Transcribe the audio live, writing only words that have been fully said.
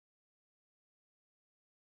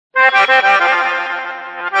چشم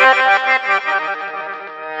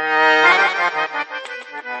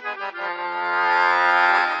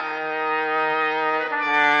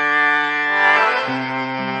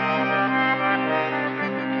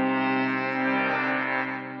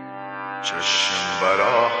به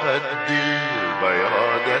راهت دل به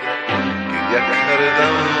یادت گریه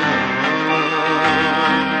کردم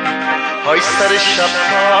های سر شب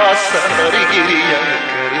تا سر گریه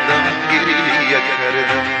کردم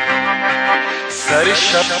سر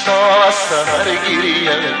شب تا سر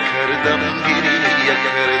گریه کردم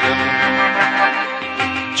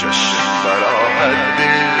چشم به راهت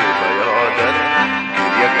دل به یادت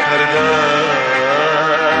گریه کردم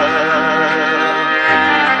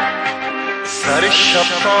سر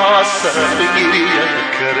شب تا سر گریه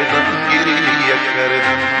کردم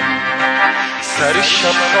سر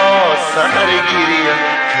شب تا سر گریه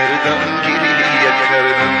کردم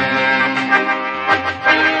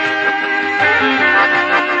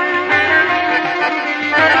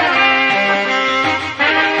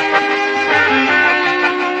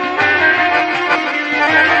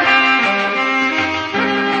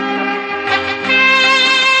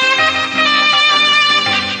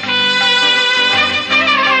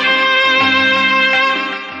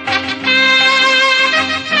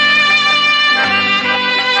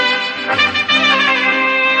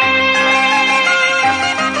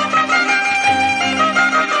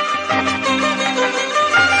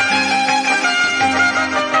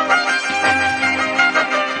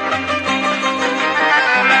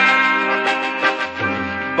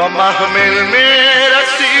با محمل می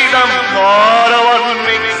رسیدم کاروان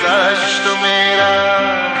میگذشت و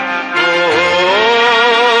میرم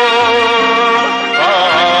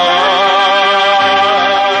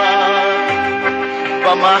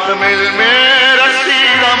با محمل می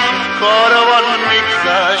رسیدم کاروان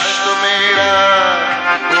میگذشت و میرم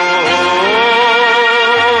تو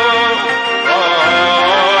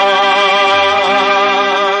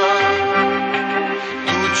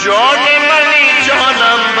جان منی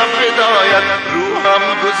جانم و فدایت روحم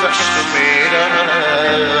گذشت و میرم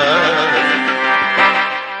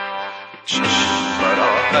چشم به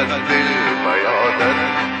راهت دل به یادت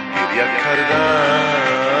گریه کردم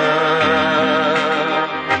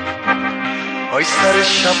ای سر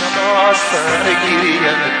شب تا سر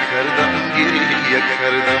گریه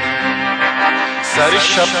کردم سر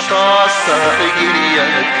شب تا سر گریه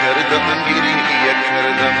کردم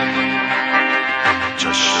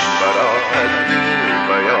چشم به راهت دل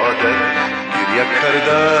به یادت گریه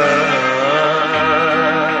کردم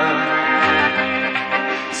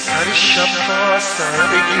سر شب تا سر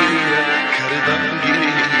گریه کردم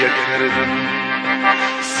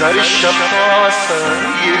سر شب تا سر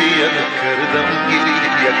گریه کردم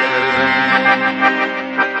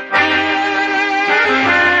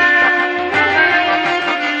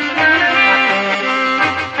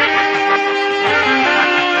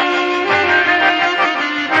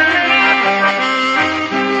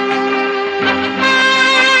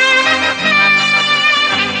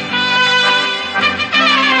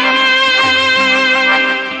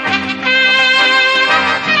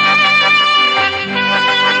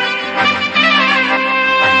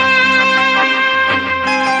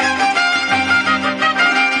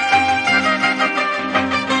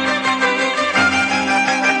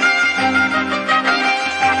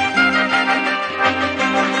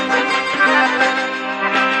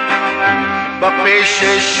با پیش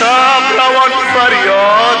شب روان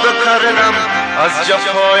فریاد کردم از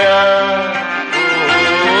جفایت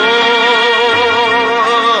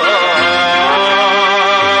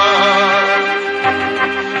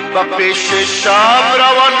با پیش شب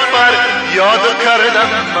روان فریاد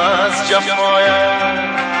کردم از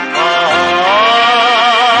جفایت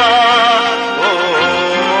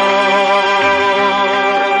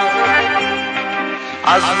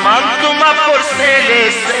از من تو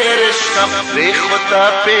مپرسه سرشکم ری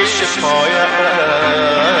خدا پیش پایت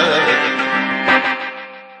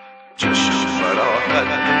چشم به راهت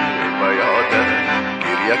به یادت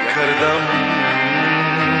گریه کردم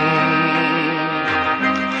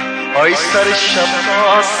ای سر شب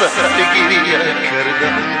تا سر گریه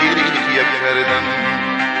کردم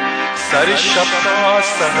سر شب تا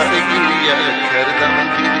سر گریه کردم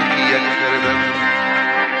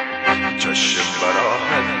چشم به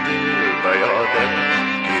راهت دل به یادت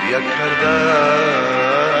گریه کردم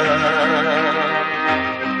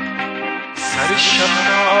سر شب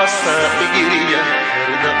تا سر گریه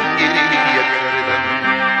کردم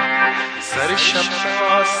سر شب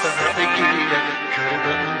تا سر گریه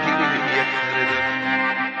کردم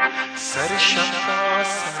سر شب تا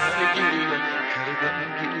سر گریه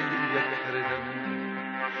کردم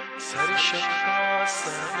سر شب تا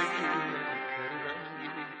سر